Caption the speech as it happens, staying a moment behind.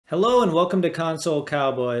Hello and welcome to Console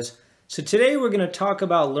Cowboys. So today we're going to talk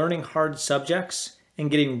about learning hard subjects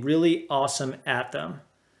and getting really awesome at them.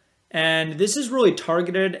 And this is really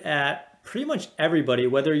targeted at pretty much everybody,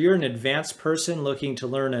 whether you're an advanced person looking to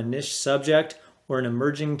learn a niche subject or an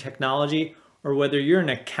emerging technology, or whether you're an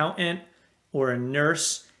accountant or a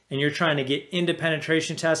nurse and you're trying to get into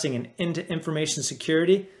penetration testing and into information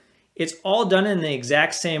security. It's all done in the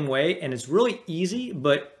exact same way and it's really easy,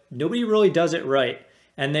 but nobody really does it right.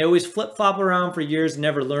 And they always flip-flop around for years and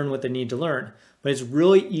never learn what they need to learn. But it's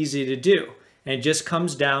really easy to do. And it just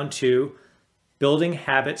comes down to building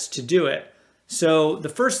habits to do it. So the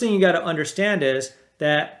first thing you got to understand is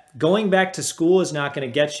that going back to school is not going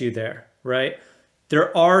to get you there, right?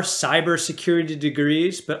 There are cybersecurity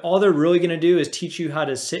degrees, but all they're really going to do is teach you how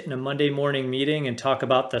to sit in a Monday morning meeting and talk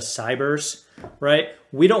about the cybers, right?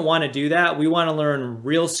 We don't want to do that. We want to learn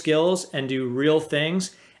real skills and do real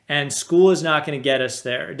things. And school is not going to get us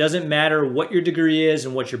there. It doesn't matter what your degree is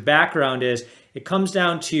and what your background is. It comes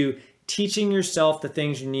down to teaching yourself the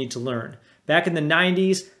things you need to learn. Back in the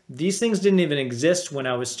 90s, these things didn't even exist when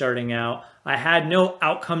I was starting out. I had no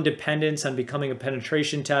outcome dependence on becoming a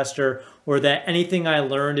penetration tester or that anything I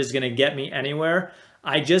learned is going to get me anywhere.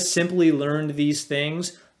 I just simply learned these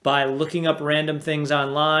things by looking up random things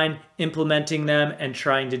online, implementing them, and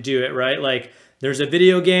trying to do it, right? Like, there's a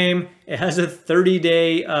video game, it has a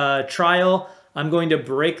 30-day trial. I'm going to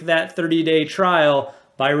break that 30-day trial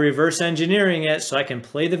by reverse engineering it so I can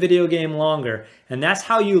play the video game longer. And that's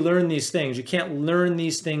how you learn these things. You can't learn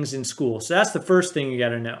these things in school. So that's the first thing you got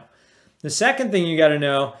to know. The second thing you got to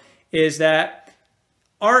know is that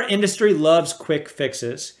our industry loves quick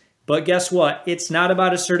fixes. But guess what? It's not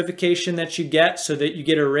about a certification that you get so that you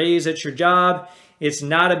get a raise at your job. It's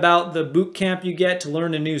not about the boot camp you get to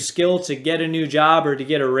learn a new skill, to get a new job, or to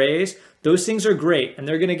get a raise. Those things are great, and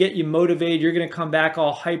they're going to get you motivated. You're going to come back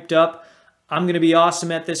all hyped up. I'm going to be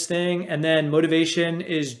awesome at this thing. And then motivation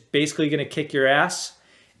is basically going to kick your ass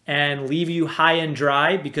and leave you high and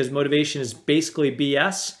dry because motivation is basically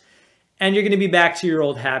BS. And you're going to be back to your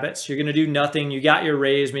old habits. You're going to do nothing. You got your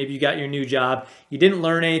raise. Maybe you got your new job. You didn't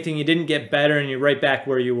learn anything. You didn't get better, and you're right back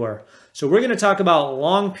where you were. So we're going to talk about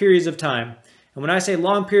long periods of time. And when I say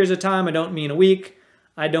long periods of time, I don't mean a week,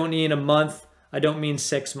 I don't mean a month, I don't mean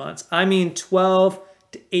 6 months. I mean 12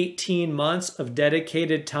 to 18 months of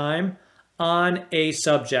dedicated time on a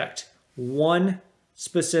subject, one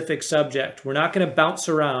specific subject. We're not going to bounce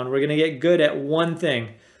around. We're going to get good at one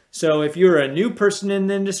thing. So if you're a new person in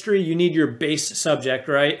the industry, you need your base subject,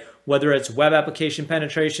 right? Whether it's web application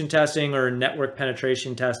penetration testing or network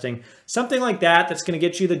penetration testing, something like that that's going to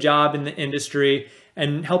get you the job in the industry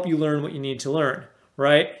and help you learn what you need to learn,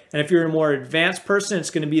 right? And if you're a more advanced person, it's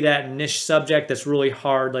going to be that niche subject that's really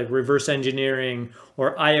hard, like reverse engineering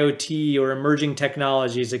or IoT or emerging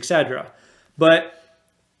technologies, etc. But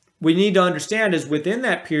what you need to understand is within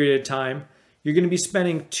that period of time, you're going to be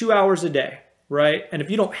spending 2 hours a day, right? And if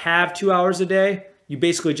you don't have 2 hours a day, you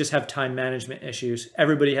basically just have time management issues.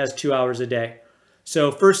 Everybody has 2 hours a day. So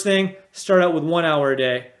first thing, start out with 1 hour a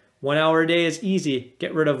day. 1 hour a day is easy.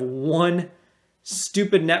 Get rid of one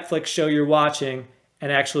stupid Netflix show you're watching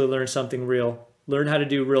and actually learn something real. Learn how to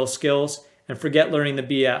do real skills and forget learning the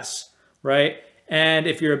BS, right? And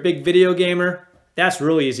if you're a big video gamer, that's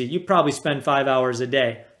really easy. You probably spend 5 hours a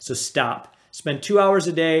day. So stop. Spend 2 hours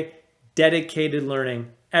a day, dedicated learning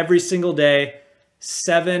every single day,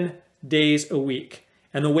 7 days a week.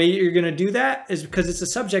 And the way you're going to do that is because it's a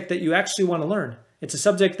subject that you actually want to learn. It's a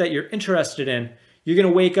subject that you're interested in. You're going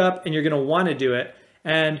to wake up and you're going to want to do it.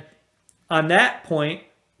 And on that point,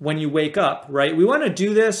 when you wake up, right, we want to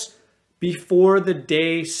do this before the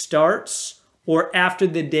day starts or after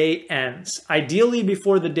the day ends. Ideally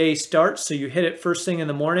before the day starts, so you hit it first thing in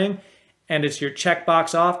the morning and it's your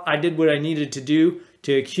checkbox off. I did what I needed to do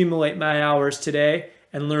to accumulate my hours today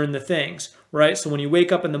and learn the things, right? So when you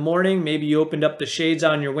wake up in the morning, maybe you opened up the shades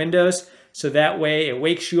on your windows so that way it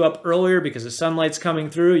wakes you up earlier because the sunlight's coming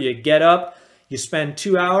through. You get up, you spend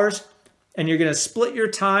 2 hours, and you're going to split your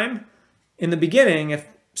time. In the beginning, if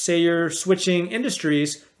say you're switching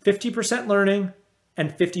industries, 50% learning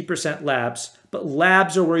and 50% labs. But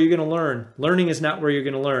labs are where you're going to learn. Learning is not where you're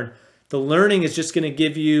going to learn. The learning is just going to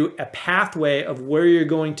give you a pathway of where you're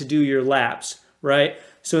going to do your labs, right?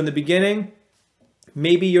 So in the beginning,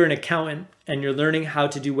 maybe you're an accountant and you're learning how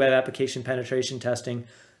to do web application penetration testing.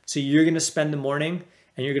 So you're going to spend the morning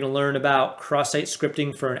and you're going to learn about cross-site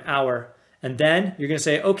scripting for an hour. And then you're going to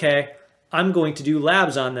say, okay, I'm going to do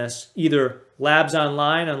labs on this, either labs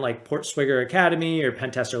online on like Portswigger Academy or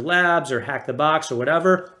Pentester Labs or Hack the Box or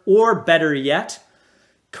whatever, or better yet,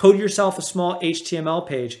 code yourself a small HTML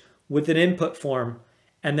page with an input form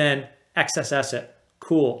and then XSS it.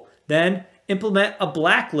 Cool. Then implement a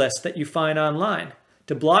blacklist that you find online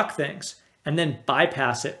to block things, and then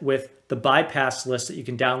bypass it with the bypass list that you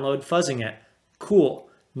can download, fuzzing it. Cool.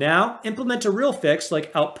 Now implement a real fix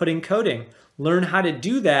like outputting coding. Learn how to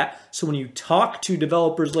do that so when you talk to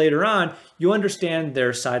developers later on, you understand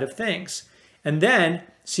their side of things. And then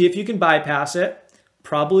see if you can bypass it.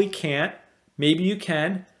 Probably can't. Maybe you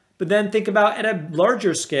can. But then think about at a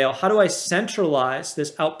larger scale, how do I centralize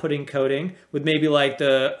this outputting coding with maybe like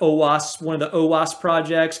the OWASP, one of the OWASP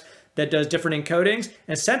projects that does different encodings,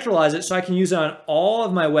 and centralize it so I can use it on all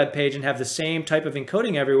of my web page and have the same type of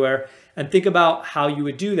encoding everywhere, and think about how you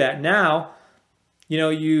would do that. Now,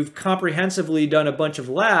 you've comprehensively done a bunch of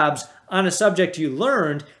labs on a subject you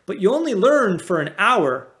learned, but you only learned for an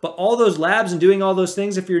hour. But all those labs and doing all those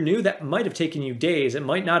things, if you're new, that might have taken you days. It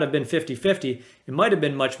might not have been 50-50. It might have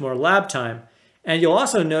been much more lab time. And you'll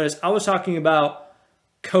also notice I was talking about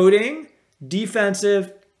coding,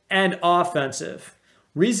 defensive, and offensive.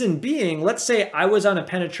 Reason being, let's say I was on a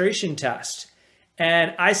penetration test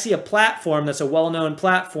and I see a platform that's a well-known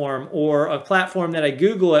platform, or a platform that I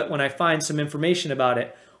Google it when I find some information about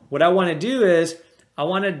it. What I want to do is I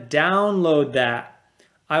want to download that.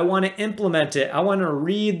 I want to implement it. I want to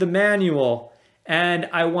read the manual, and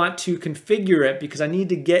I want to configure it because I need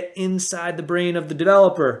to get inside the brain of the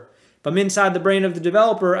developer. If I'm inside the brain of the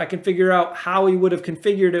developer, I can figure out how he would have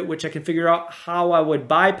configured it, which I can figure out how I would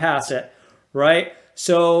bypass it, right?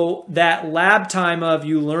 So that lab time of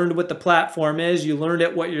you learned what the platform is, you learned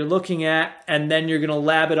it, what you're looking at, and then you're going to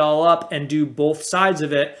lab it all up and do both sides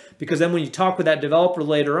of it. Because then when you talk with that developer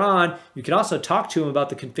later on, you can also talk to him about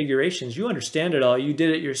the configurations. You understand it all. You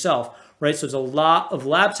did it yourself, right? So it's a lot of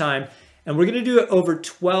lab time. And we're going to do it over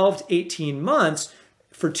 12 to 18 months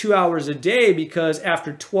for 2 hours a day, because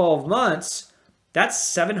after 12 months, that's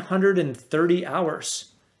 730 hours.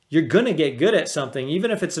 You're going to get good at something.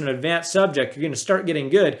 Even if it's an advanced subject, you're going to start getting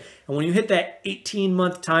good. And when you hit that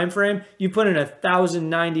 18-month time frame, you put in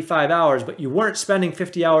 1,095 hours, but you weren't spending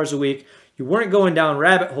 50 hours a week. You weren't going down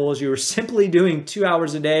rabbit holes. You were simply doing 2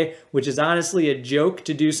 hours a day, which is honestly a joke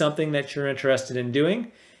to do something that you're interested in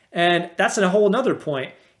doing. And that's a whole nother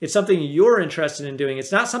point. It's something you're interested in doing.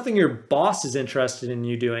 It's not something your boss is interested in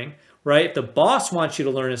you doing, right? If the boss wants you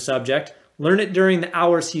to learn a subject, learn it during the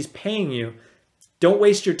hours he's paying you. Don't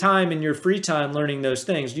waste your time in your free time learning those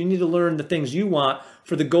things. You need to learn the things you want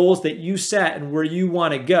for the goals that you set and where you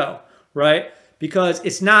want to go, right? Because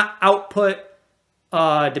it's not output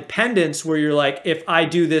dependence where you're like, if I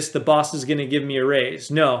do this, the boss is going to give me a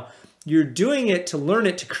raise. No, you're doing it to learn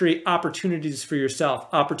it, to create opportunities for yourself,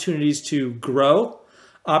 opportunities to grow,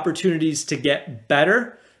 opportunities to get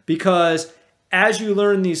better. Because as you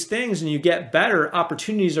learn these things and you get better,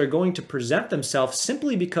 opportunities are going to present themselves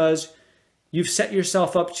simply because you've set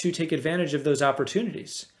yourself up to take advantage of those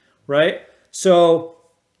opportunities, right? So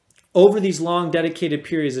over these long dedicated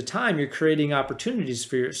periods of time, you're creating opportunities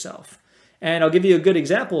for yourself. And I'll give you a good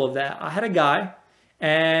example of that. I had a guy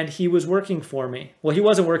and he was working for me. Well, he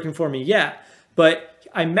wasn't working for me yet, but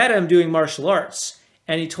I met him doing martial arts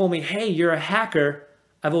and he told me, hey, you're a hacker.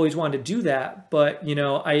 I've always wanted to do that, but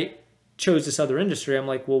I chose this other industry. I'm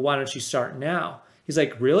like, well, why don't you start now? He's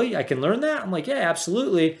like, really? I can learn that? I'm like, yeah,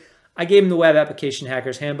 absolutely. I gave him the Web Application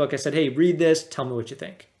Hacker's Handbook. I said, hey, read this. Tell me what you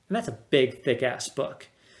think. And that's a big, thick-ass book.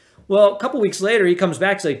 Well, a couple weeks later, he comes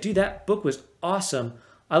back. He's like, dude, that book was awesome.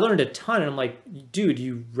 I learned a ton. And I'm like, dude,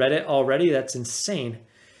 you read it already? That's insane.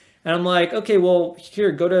 And I'm like, okay, well, here,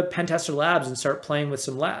 go to Pentester Labs and start playing with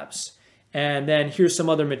some labs. And then here's some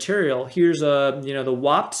other material. Here's the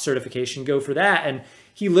WAPT certification. Go for that. And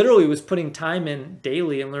he literally was putting time in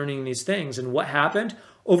daily and learning these things. And what happened?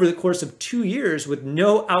 Over the course of 2 years, with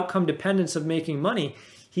no outcome dependence of making money,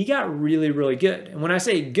 he got really, really good. And when I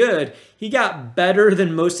say good, he got better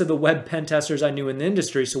than most of the web pen testers I knew in the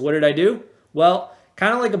industry. So what did I do? Well,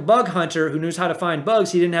 kind of like a bug hunter who knows how to find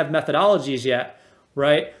bugs, he didn't have methodologies yet,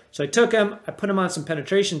 right? So I took him, I put him on some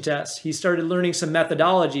penetration tests. He started learning some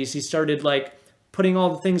methodologies. He started putting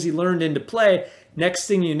all the things he learned into play. Next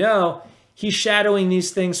thing you know, he's shadowing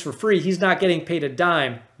these things for free. He's not getting paid a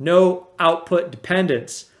dime. No output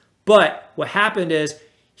dependence. But what happened is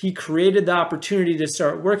he created the opportunity to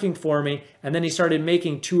start working for me, and then he started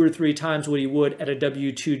making 2 or 3 times what he would at a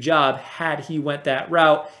W-2 job had he went that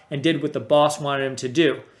route and did what the boss wanted him to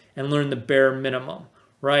do and learn the bare minimum,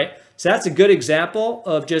 right? So that's a good example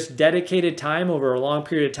of just dedicated time over a long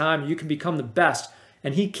period of time. You can become the best.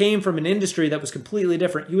 And he came from an industry that was completely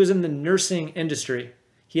different. He was in the nursing industry.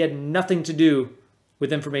 He had nothing to do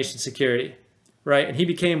with information security, right? And he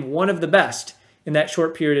became one of the best in that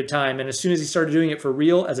short period of time. And as soon as he started doing it for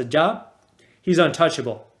real as a job, he's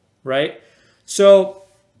untouchable, right? So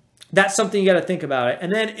that's something you got to think about it.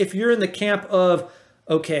 And then if you're in the camp of,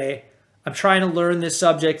 okay, I'm trying to learn this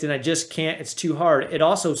subject and I just can't, it's too hard. It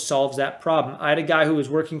also solves that problem. I had a guy who was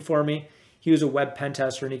working for me. He was a web pen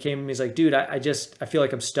tester, and he came to me, he's like, dude, I feel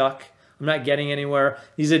like I'm stuck. I'm not getting anywhere.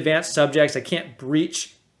 These advanced subjects, I can't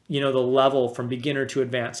breach, the level from beginner to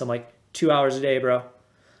advanced. I'm like, 2 hours a day, bro.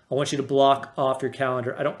 I want you to block off your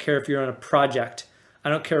calendar. I don't care if you're on a project. I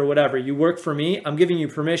don't care whatever. You work for me, I'm giving you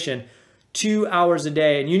permission 2 hours a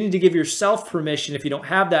day. And you need to give yourself permission if you don't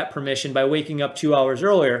have that permission by waking up 2 hours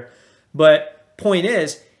earlier. But point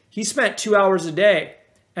is, he spent 2 hours a day.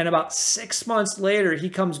 And about 6 months later, he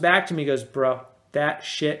comes back to me and goes, bro, that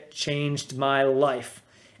shit changed my life.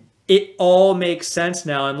 It all makes sense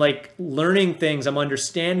now. I'm like learning things. I'm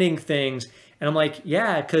understanding things. And I'm like,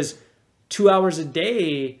 yeah, because 2 hours a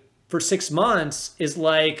day for 6 months is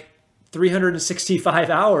like 365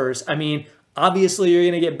 hours. I mean, obviously you're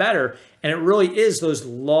going to get better. And it really is those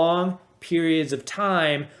long periods of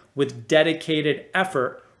time with dedicated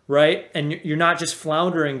effort, right? And you're not just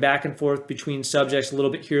floundering back and forth between subjects, a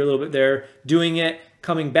little bit here, a little bit there, doing it,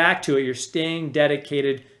 coming back to it. You're staying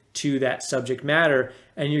dedicated to that subject matter,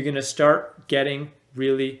 and you're going to start getting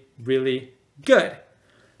really, really good.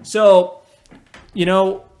 So,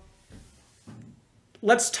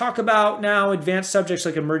 let's talk about now advanced subjects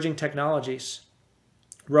like emerging technologies,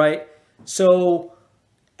 right? So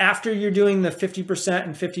after you're doing the 50%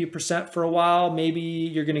 and 50% for a while, maybe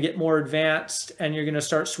you're going to get more advanced and you're going to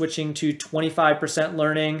start switching to 25%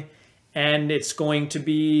 learning, and it's going to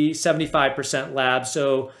be 75% lab.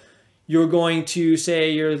 So you're going to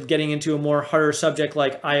say you're getting into a more harder subject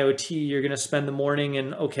like IoT. You're going to spend the morning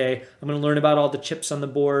and, okay, I'm going to learn about all the chips on the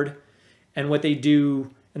board and what they do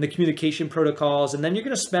and the communication protocols. And then you're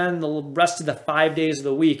going to spend the rest of the 5 days of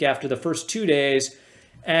the week after the first 2 days,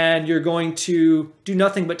 and you're going to do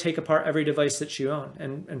nothing but take apart every device that you own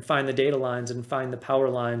and find the data lines and find the power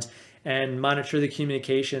lines and monitor the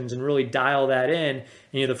communications and really dial that in.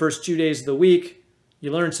 And the first 2 days of the week,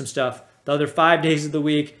 you learn some stuff. The other 5 days of the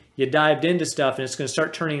week, you dived into stuff, and it's going to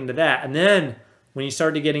start turning into that. And then when you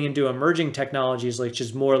start getting into emerging technologies, which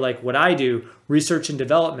is more like what I do, research and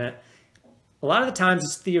development, a lot of the times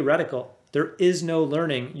it's theoretical. There is no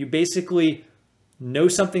learning. You basically know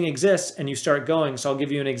something exists and you start going. So I'll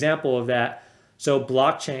give you an example of that. So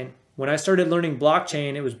blockchain. When I started learning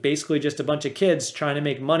blockchain, it was basically just a bunch of kids trying to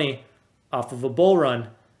make money off of a bull run.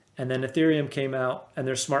 And then Ethereum came out and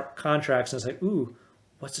there's smart contracts. And it's like, ooh,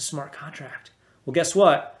 what's a smart contract? Well, guess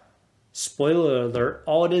what? Spoiler alert,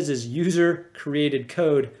 all it is user-created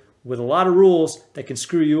code with a lot of rules that can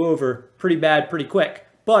screw you over pretty bad, pretty quick.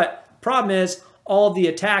 But problem is, all of the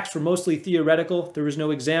attacks were mostly theoretical. There was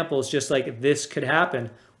no examples, just like this could happen.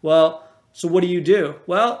 Well, so what do?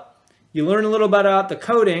 Well, you learn a little bit about the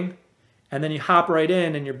coding, and then you hop right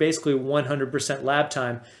in, and you're basically 100% lab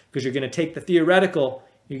time, because you're going to take the theoretical,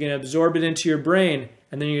 you're going to absorb it into your brain,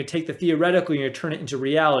 and then you're going to take the theoretical and you're going to turn it into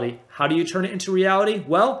reality. How do you turn it into reality?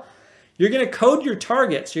 Well, you're going to code your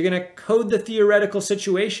targets. You're going to code the theoretical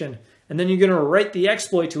situation, and then you're going to write the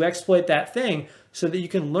exploit to exploit that thing so that you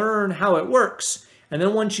can learn how it works. And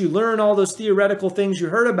then once you learn all those theoretical things you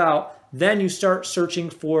heard about, then you start searching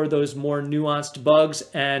for those more nuanced bugs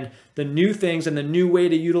and the new things and the new way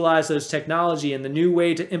to utilize those technology and the new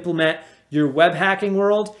way to implement your web hacking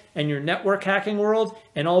world and your network hacking world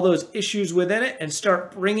and all those issues within it, and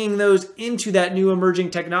start bringing those into that new emerging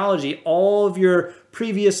technology. All of your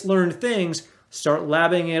previous learned things, start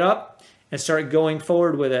labbing it up and start going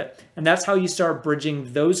forward with it. And that's how you start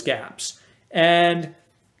bridging those gaps. And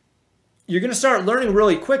you're going to start learning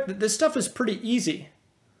really quick that this stuff is pretty easy.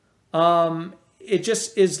 It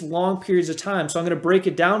just is long periods of time. So I'm going to break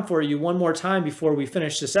it down for you one more time before we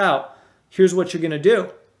finish this out. Here's what you're going to do.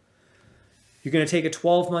 You're going to take a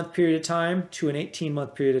 12-month period of time to an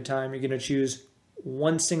 18-month period of time. You're going to choose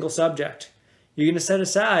one single subject. You're going to set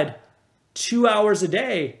aside 2 hours a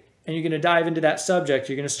day, and you're going to dive into that subject.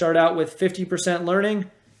 You're going to start out with 50%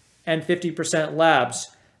 learning and 50%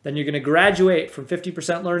 labs. Then you're going to graduate from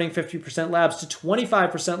 50% learning, 50% labs to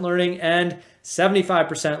 25% learning and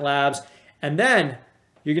 75% labs. And then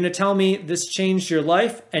you're going to tell me this changed your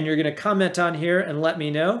life, and you're going to comment on here and let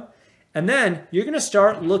me know. And then you're going to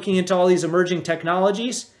start looking into all these emerging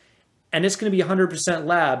technologies, and it's going to be 100%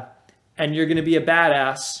 lab, and you're going to be a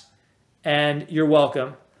badass, and you're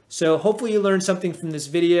welcome. So hopefully you learned something from this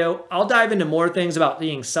video. I'll dive into more things about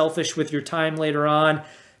being selfish with your time later on,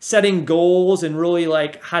 setting goals, and really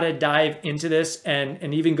like how to dive into this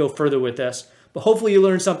and even go further with this. But hopefully you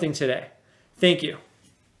learned something today. Thank you.